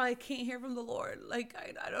like, oh, I can't hear from the Lord. Like,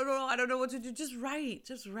 I don't know what to do. Just write.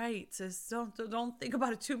 Just don't think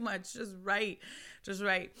about it too much. Just write.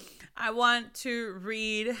 I want to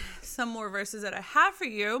read some more verses that I have for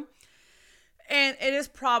you. And it is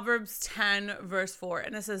Proverbs 10, verse 4.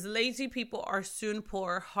 And it says, lazy people are soon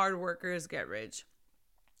poor, hard workers get rich.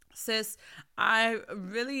 Sis, I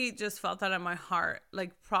really just felt that in my heart,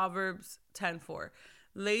 like Proverbs 10:4.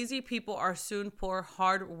 Lazy people are soon poor,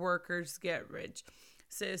 hard workers get rich.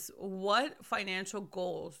 Sis, what financial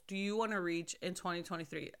goals do you want to reach in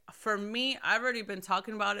 2023? For me, I've already been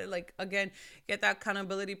talking about it. Like, again, get that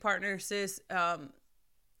accountability partner, sis.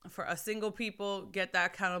 For a single people, get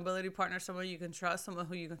that accountability partner, someone you can trust, someone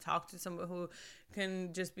who you can talk to, someone who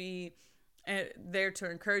can just be there to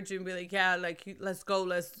encourage you and be like, yeah, like, let's go,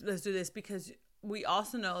 let's do this. Because we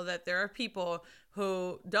also know that there are people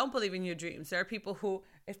who don't believe in your dreams. There are people who,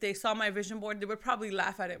 if they saw my vision board, they would probably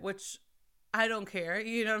laugh at it, which I don't care,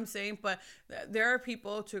 you know what I'm saying? But there are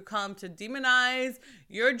people to come to demonize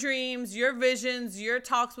your dreams, your visions, your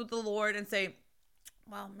talks with the Lord, and say,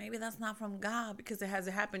 well, maybe that's not from God because it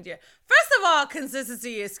hasn't happened yet. First of all,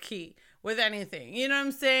 consistency is key with anything. You know what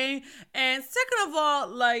I'm saying? And second of all,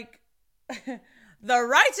 like, the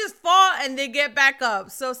righteous fall and they get back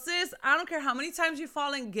up. So, sis, I don't care how many times you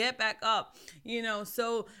fall and get back up.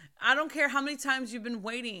 So I don't care how many times you've been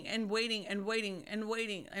waiting and waiting and waiting and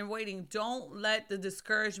waiting and waiting. Don't let the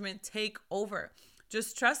discouragement take over.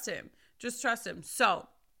 Just trust him. Just trust him. So,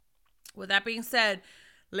 with that being said,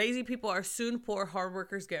 lazy people are soon poor, hard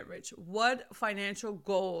workers get rich. What financial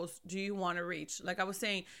goals do you want to reach? Like I was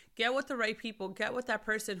saying, get with the right people. Get with that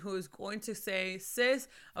person who is going to say, sis,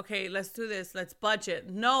 okay, let's do this. Let's budget.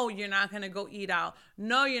 No, you're not going to go eat out.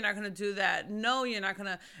 No, you're not going to do that. No, you're not going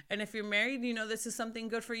to. And if you're married, you know, this is something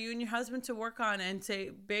good for you and your husband to work on and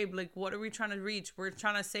say, babe, like, what are we trying to reach? We're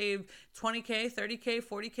trying to save 20K, 30K,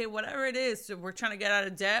 40K, whatever it is. So we're trying to get out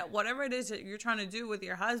of debt, whatever it is that you're trying to do with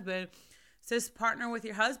your husband. Sis, partner with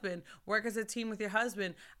your husband. Work as a team with your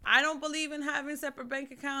husband. I don't believe in having separate bank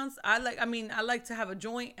accounts. I like to have a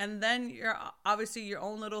joint and then you're obviously your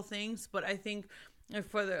own little things. But I think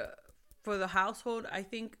for the household, I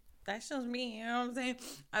think that's just me. You know what I'm saying?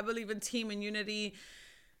 I believe in team and unity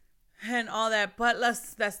and all that. But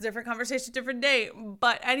that's a different conversation, different day.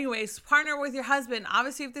 But anyways, partner with your husband.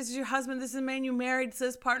 Obviously, if this is your husband, this is a man you married,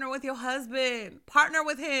 sis, partner with your husband. Partner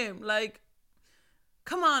with him. Like,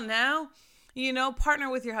 come on now. You know,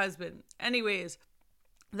 partner with your husband. Anyways,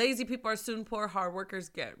 lazy people are soon poor, hard workers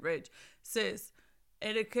get rich. Sis,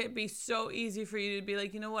 and it could be so easy for you to be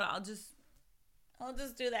like, you know what, I'll just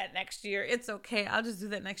do that next year. It's okay. I'll just do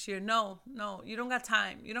that next year. No, you don't got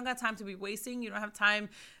time. You don't got time to be wasting. You don't have time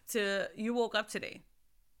you woke up today.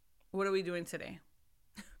 What are we doing today?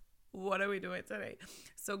 What are we doing today?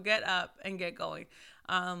 So get up and get going.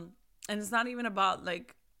 And it's not even about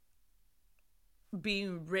like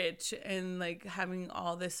being rich and like having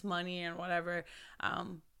all this money and whatever.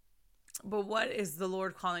 But what is the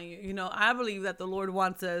Lord calling you? You know, I believe that the Lord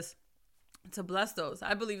wants us to bless those.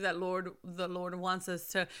 I believe that the Lord wants us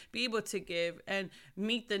to be able to give and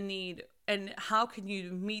meet the need. And how can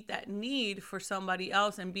you meet that need for somebody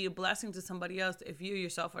else and be a blessing to somebody else if you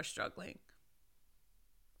yourself are struggling?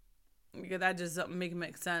 Because that just doesn't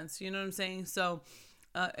make sense. You know what I'm saying? So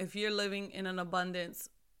if you're living in an abundance,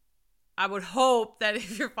 I would hope that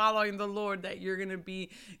if you're following the Lord, that you're going to be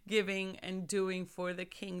giving and doing for the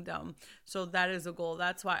kingdom. So that is a goal.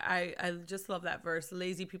 That's why I just love that verse.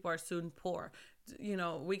 Lazy people are soon poor. You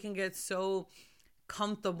know, we can get so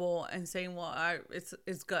comfortable and saying, well,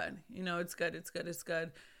 it's good. You know, it's good.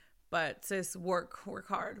 But sis, work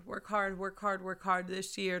hard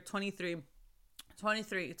this year, 23,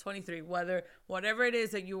 whatever it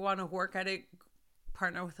is that you want to work at it,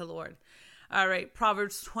 partner with the Lord. All right,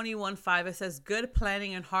 Proverbs 21:5, it says, good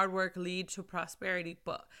planning and hard work lead to prosperity,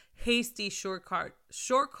 but hasty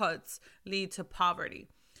shortcuts lead to poverty.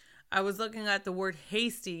 I was looking at the word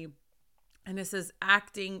hasty, and it says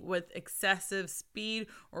acting with excessive speed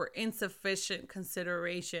or insufficient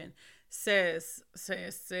consideration. Says,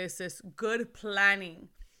 good planning.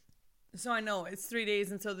 So I know it's 3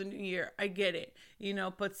 days until the new year. I get it, you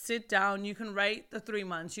know, but sit down. You can write the 3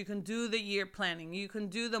 months. You can do the year planning. You can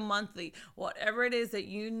do the monthly, whatever it is that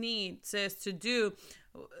you need, sis, to do.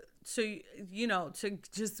 So, you know, to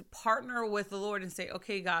just partner with the Lord and say,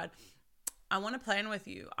 okay, God, I want to plan with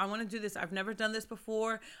you. I want to do this. I've never done this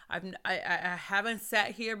before. I haven't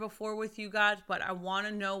sat here before with you, God, but I want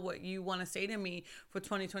to know what you want to say to me for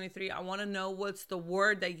 2023. I want to know what's the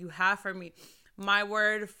word that you have for me. My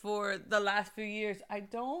word for the last few years. I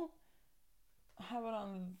don't have it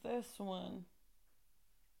on this one.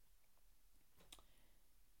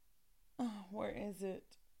 Oh, where is it?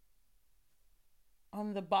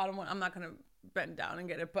 On the bottom one. I'm not going to bend down and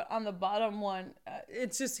get it. But on the bottom one,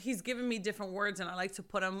 it's just, he's giving me different words. And I like to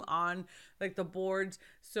put them on like the boards.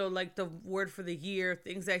 So like the word for the year,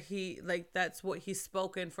 things that he, like that's what he's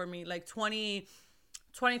spoken for me. Like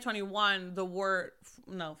 2021, the word,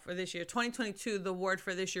 no, for this year, 2022, the word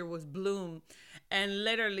for this year was bloom. And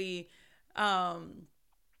literally,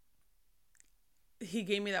 he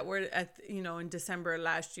gave me that word in December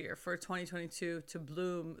last year for 2022 to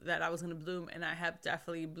bloom, that I was going to bloom. And I have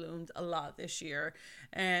definitely bloomed a lot this year.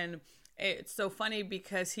 And it's so funny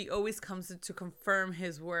because he always comes to confirm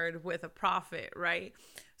his word with a prophet, right?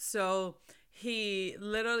 So he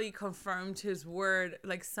literally confirmed his word,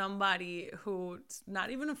 like somebody who's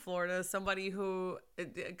not even in Florida, somebody who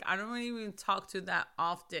I don't even talk to that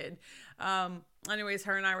often. Anyways,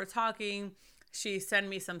 her and I were talking. She sent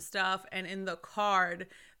me some stuff, and in the card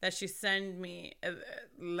that she sent me,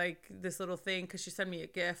 like this little thing, because she sent me a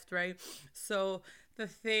gift, right? So the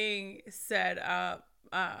thing said,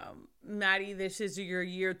 Maddie, this is your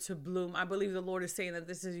year to bloom. I believe the Lord is saying that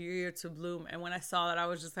this is your year to bloom. And when I saw that, I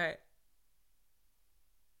was just like,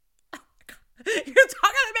 you're talking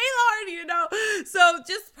to me, Lord, you know? So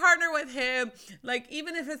just partner with him. Like,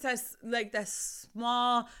 even if it's like that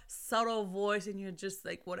small, subtle voice and you're just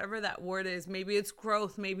like, whatever that word is, maybe it's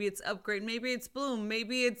growth, maybe it's upgrade, maybe it's bloom,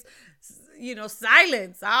 maybe it's,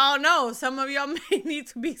 silence. I don't know. Some of y'all may need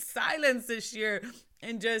to be silenced this year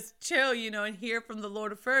and just chill, and hear from the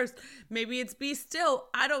Lord first. Maybe it's be still.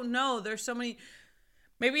 I don't know. There's so many.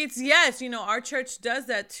 Maybe it's yes. Our church does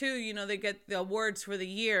that too. They get the awards for the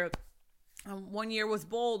year. One year was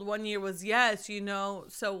bold. One year was yes,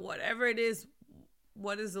 So whatever it is,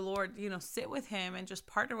 what is the Lord, sit with him and just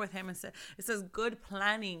partner with him. And it says good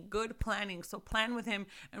planning. So plan with him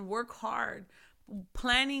and work hard.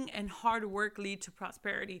 Planning and hard work lead to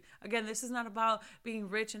prosperity. Again, this is not about being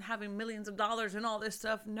rich and having millions of dollars and all this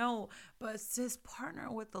stuff. No, but it says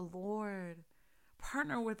partner with the Lord.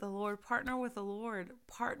 Partner with the Lord. Partner with the Lord.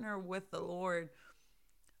 Partner with the Lord.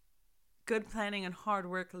 Good planning and hard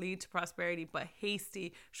work lead to prosperity, but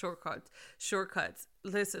hasty shortcuts.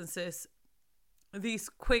 Listen, sis, these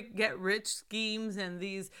quick get rich schemes and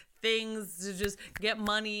these things to just get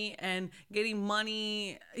money and getting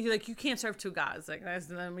money, you can't serve two gods.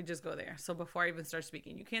 Let me just go there. So before I even start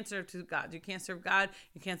speaking, you can't serve two gods. You can't serve God.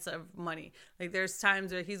 You can't serve money. There's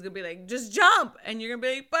times where he's gonna be like, just jump, and you're gonna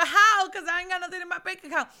be like, but how? Because I ain't got nothing in my bank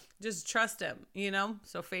account. Just trust him.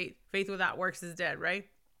 So faith without works is dead, right?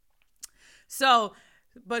 So,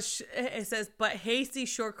 but it says, but hasty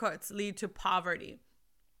shortcuts lead to poverty,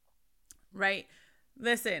 right?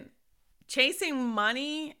 Listen, chasing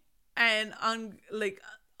money and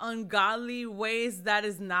ungodly ways, that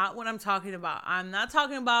is not what I'm talking about. I'm not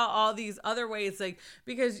talking about all these other ways,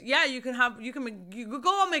 because you can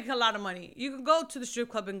go and make a lot of money. You can go to the strip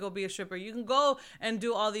club and go be a stripper. You can go and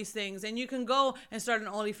do all these things, and you can go and start an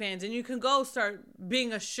OnlyFans, and you can go start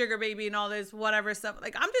being a sugar baby and all this whatever stuff.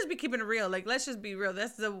 I'm just be keeping it real. Let's just be real.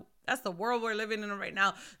 That's the world we're living in right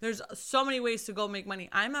now. There's so many ways to go make money.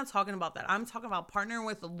 I'm not talking about that. I'm talking about partnering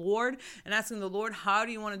with the Lord and asking the Lord, how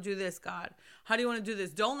do you want to do this, God? How do you want to do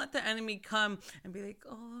this? Don't let the enemy come and be like,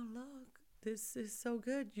 oh, look, this is so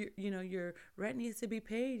good. Your rent needs to be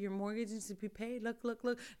paid. Your mortgage needs to be paid. Look.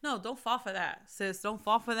 No, don't fall for that, sis. Don't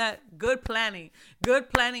fall for that. Good planning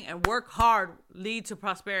and work hard lead to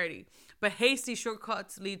prosperity. But hasty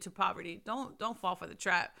shortcuts lead to poverty. Don't fall for the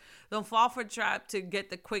trap. Don't fall for the trap to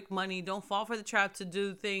get the quick money. Don't fall for the trap to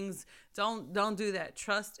do things. Don't do that.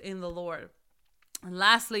 Trust in the Lord. And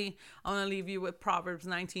lastly, I want to leave you with Proverbs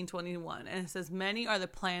 19:21. And it says, many are the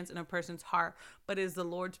plans in a person's heart, but it is the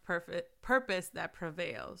Lord's purpose that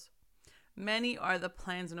prevails. Many are the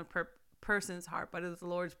plans in a person's heart, but it is the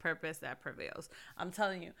Lord's purpose that prevails. I'm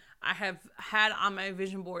telling you, I have had on my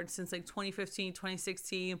vision board since 2015,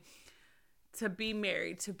 2016, to be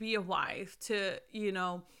married, to be a wife,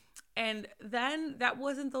 and then that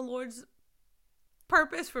wasn't the Lord's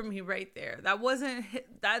purpose for me right there. That wasn't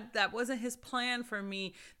his plan for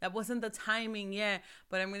me. That wasn't the timing yet,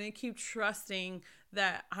 but I'm going to keep trusting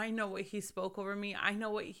that I know what he spoke over me. I know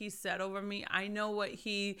what he said over me. I know what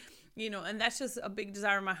he, and that's just a big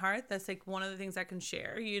desire in my heart. That's one of the things I can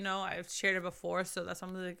share, I've shared it before. So that's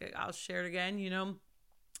something I'll share it again,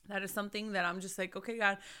 That is something that I'm just okay,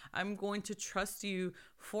 God, I'm going to trust you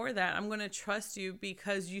for that. I'm going to trust you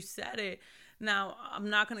because you said it. Now, I'm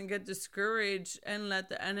not going to get discouraged and let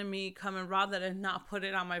the enemy come and rob that and not put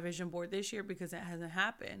it on my vision board this year because it hasn't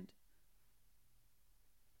happened.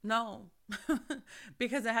 No,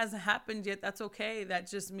 because it hasn't happened yet. That's okay. That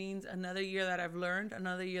just means another year that I've learned,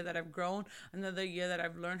 another year that I've grown, another year that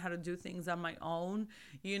I've learned how to do things on my own.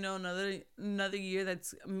 Another year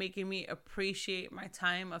that's making me appreciate my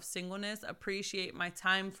time of singleness, appreciate my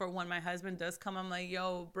time for when my husband does come. I'm like,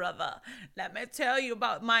 yo, brother, let me tell you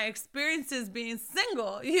about my experiences being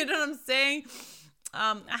single. You know what I'm saying?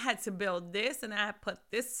 I had to build this and I put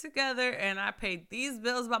this together and I paid these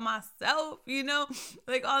bills by myself,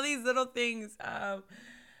 all these little things.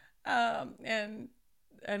 And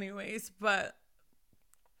anyways, but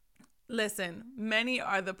listen, many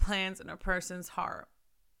are the plans in a person's heart.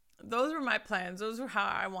 Those were my plans. Those were how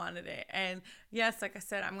I wanted it. And yes, like I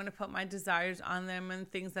said, I'm going to put my desires on them and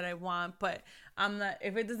things that I want, but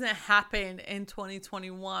if it doesn't happen in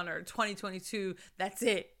 2021 or 2022, that's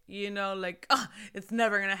it. It's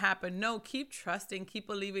never going to happen. No, keep trusting, keep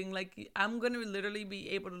believing. I'm going to literally be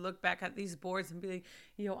able to look back at these boards and be like,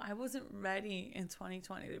 I wasn't ready in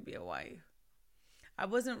 2020 to be a wife. I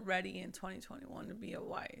wasn't ready in 2021 to be a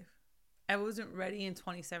wife. I wasn't ready in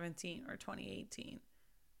 2017 or 2018.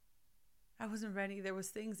 I wasn't ready. There was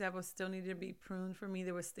things that was still needed to be pruned for me.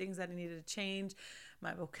 There was things that I needed to change.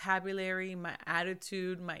 My vocabulary, my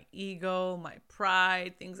attitude, my ego, my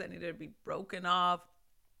pride, things that needed to be broken off.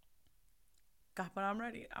 God, but I'm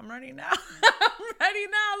ready. I'm ready now. I'm ready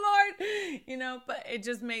now, Lord. But it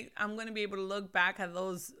just I'm going to be able to look back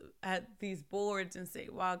at these boards and say,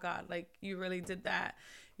 wow, God, like you really did that.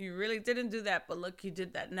 You really didn't do that, but look, you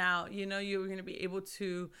did that now. You're going to be able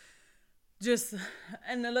to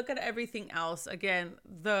and then look at everything else. Again,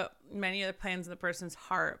 many of the plans of the person's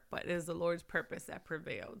heart, but it is the Lord's purpose that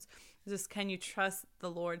prevails. Can you trust the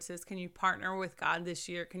Lord, sis? Can you partner with God this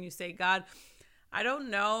year? Can you say, God, I don't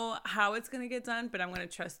know how it's going to get done, but I'm going to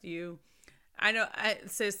trust you.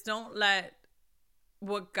 Sis, don't let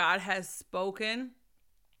what God has spoken,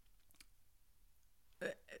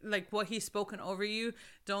 like what he's spoken over you,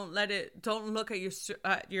 don't look at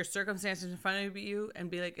your circumstances in front of you and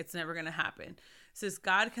be like, it's never going to happen. Sis,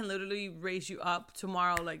 God can literally raise you up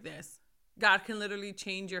tomorrow like this. God can literally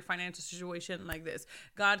change your financial situation like this.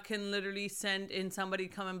 God can literally send in somebody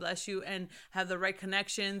come and bless you and have the right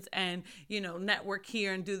connections and, network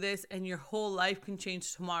here and do this, and your whole life can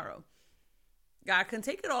change tomorrow. God can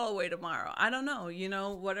take it all away tomorrow. I don't know,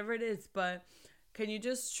 whatever it is, but can you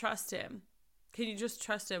just trust him? Can you just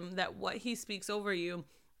trust him that what he speaks over you,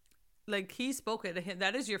 like he spoke it to him,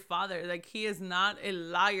 that is your father. Like he is not a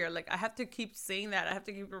liar. Like I have to keep saying that. I have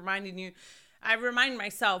to keep reminding you. I remind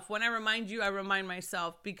myself. When I remind you, I remind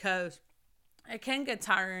myself, because it can get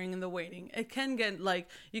tiring in the waiting. It can get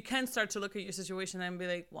you can start to look at your situation and be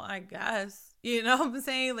like, well, I guess, what I'm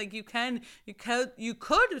saying? Like you could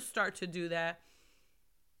start to do that.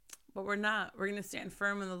 But we're not. We're going to stand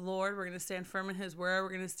firm in the Lord. We're going to stand firm in his word. We're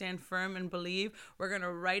going to stand firm and believe. We're going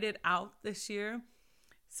to write it out this year.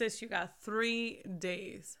 Sis, you got 3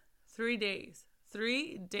 days. 3 days.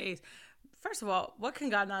 3 days. First of all, what can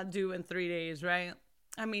God not do in 3 days, right?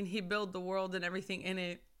 I mean, he built the world and everything in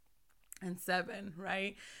it in 7,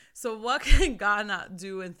 right? So what can God not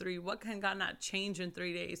do in 3? What can God not change in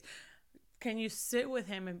 3 days? Can you sit with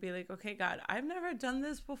him and be like, okay, God, I've never done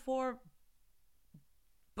this before,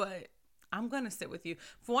 but I'm going to sit with you.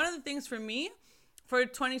 For one of the things for me, for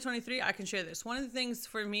 2023, I can share this. One of the things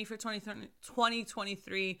for me for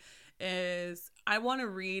 2023 is I want to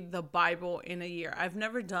read the Bible in a year. I've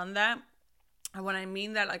never done that. And when I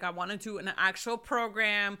mean that, I want to do an actual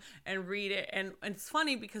program and read it. And it's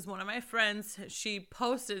funny because one of my friends, she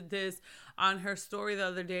posted this on her story the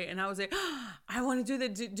other day. And I was like, I want to do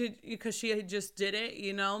that because she had just did it,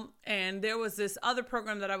 And there was this other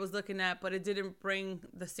program that I was looking at, but it didn't bring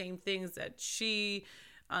the same things that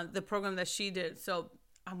the program that she did. So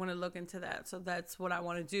I'm going to look into that. So that's what I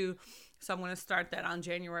want to do. So I'm going to start that on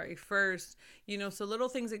January 1st. So little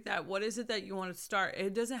things like that. What is it that you want to start?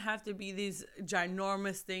 It doesn't have to be these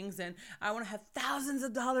ginormous things. And I want to have thousands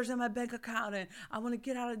of dollars in my bank account. And I want to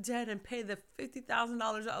get out of debt and pay the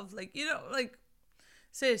 $50,000 of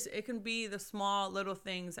sis, it can be the small little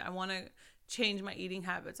things. I want to change my eating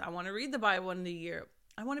habits. I want to read the Bible in the year.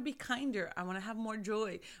 I want to be kinder. I want to have more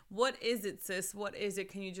joy. What is it, sis? What is it?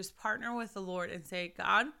 Can you just partner with the Lord and say,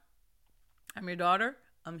 God, I'm your daughter.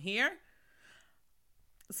 I'm here.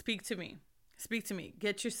 Speak to me. Speak to me.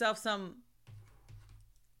 Get yourself some.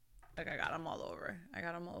 I got them all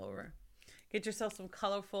over. Get yourself some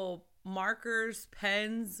colorful markers,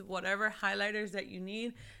 pens, whatever, highlighters that you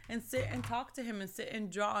need, and sit and talk to him and sit and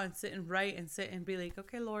draw and sit and write and sit and be like,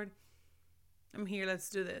 okay, Lord, I'm here. Let's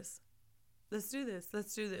do this. Let's do this.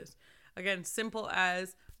 Let's do this. Again, simple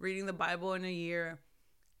as reading the Bible in a year,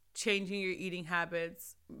 changing your eating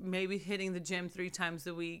habits, maybe hitting the gym 3 times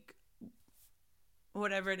a week,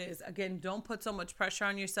 whatever it is. Again, don't put so much pressure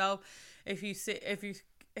on yourself. If you're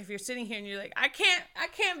sitting here and you're like, I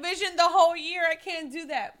can't vision the whole year. I can't do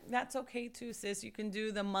that. That's okay too, sis. You can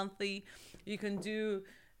do the monthly. You can do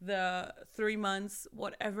the 3 months,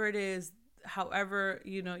 whatever it is. However,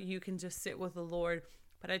 you can just sit with the Lord.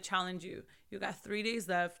 But I challenge you. You got 3 days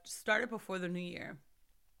left. Start it before the new year.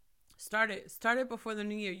 Start it before the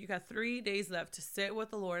new year. You got 3 days left to sit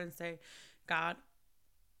with the Lord and say, God,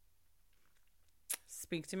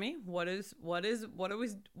 speak to me. What are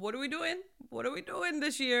we doing? What are we doing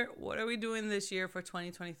this year? What are we doing this year for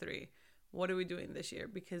 2023? What are we doing this year?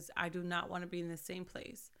 Because I do not want to be in the same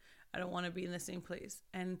place. I don't want to be in the same place.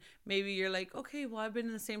 And maybe you're like, okay, well, I've been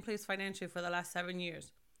in the same place financially for the last 7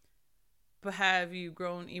 years. But have you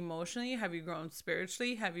grown emotionally? Have you grown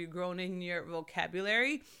spiritually? Have you grown in your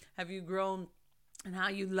vocabulary? Have you grown in how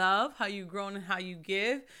you love? How you grown in how you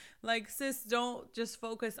give? Sis, don't just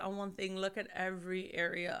focus on one thing. Look at every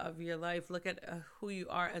area of your life. Look at who you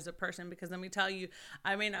are as a person. Because let me tell you,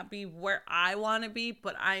 I may not be where I want to be,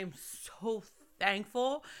 but I am so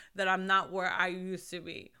thankful that I'm not where I used to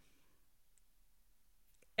be.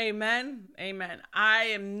 Amen. Amen. I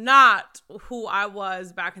am not who I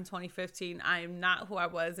was back in 2015. I am not who I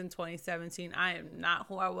was in 2017. I am not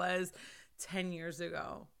who I was 10 years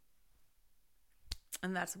ago.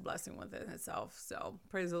 And that's a blessing within itself. So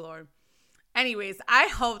praise the Lord. Anyways, I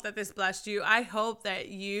hope that this blessed you. I hope that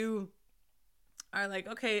you are like,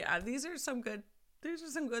 okay, these are some good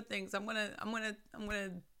things. I'm gonna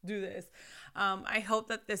do this. I hope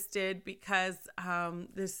that this did, because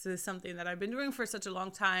this is something that I've been doing for such a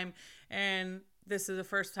long time, and this is the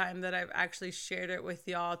first time that I've actually shared it with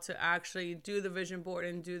y'all, to actually do the vision board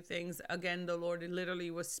and do things. Again, the Lord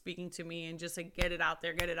literally was speaking to me and just like, get it out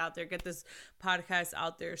there, get this podcast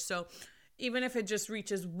out there. So even if it just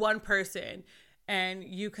reaches one person, and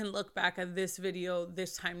you can look back at this video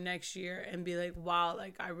this time next year and be like, wow,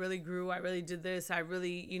 like I really grew. I really did this. I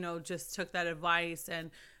really, just took that advice, and,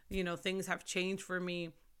 things have changed for me.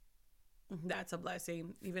 That's a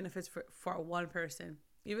blessing, even if it's for one person,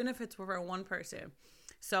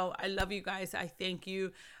 So I love you guys. I thank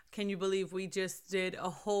you. Can you believe we just did a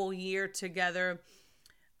whole year together?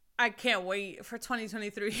 I can't wait for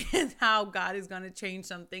 2023 and how God is going to change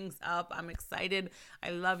some things up. I'm excited.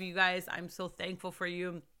 I love you guys. I'm so thankful for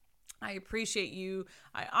you. I appreciate you.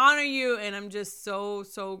 I honor you. And I'm just so,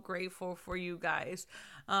 so grateful for you guys.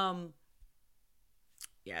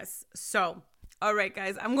 Yes. So, all right,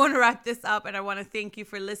 guys, I'm going to wrap this up, and I want to thank you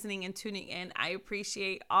for listening and tuning in. I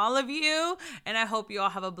appreciate all of you, and I hope you all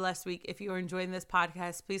have a blessed week. If you are enjoying this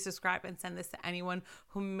podcast, please subscribe and send this to anyone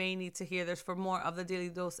who may need to hear this for more of the daily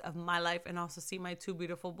dose of my life, and also see my two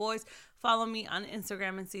beautiful boys. Follow me on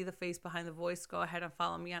Instagram and see the face behind the voice. Go ahead and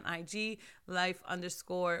follow me on IG,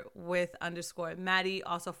 life_with_Maddie.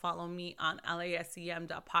 Also follow me on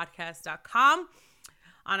lascm.podcast.com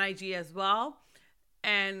on IG as well.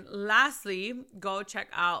 And lastly, go check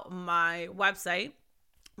out my website,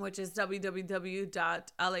 which is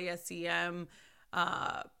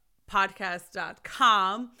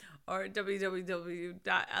www.lascmpodcast.com or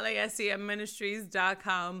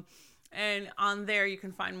www.lascmministries.com. And on there, you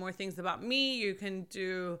can find more things about me. You can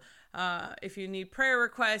do, if you need prayer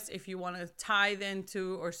requests, if you want to tithe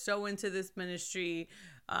into or sow into this ministry,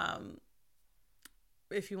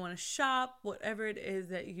 if you want to shop, whatever it is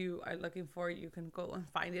that you are looking for, you can go and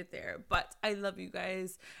find it there. But I love you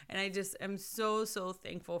guys, and I just am so, so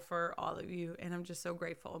thankful for all of you, and I'm just so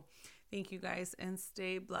grateful. Thank you guys, and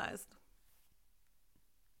stay blessed.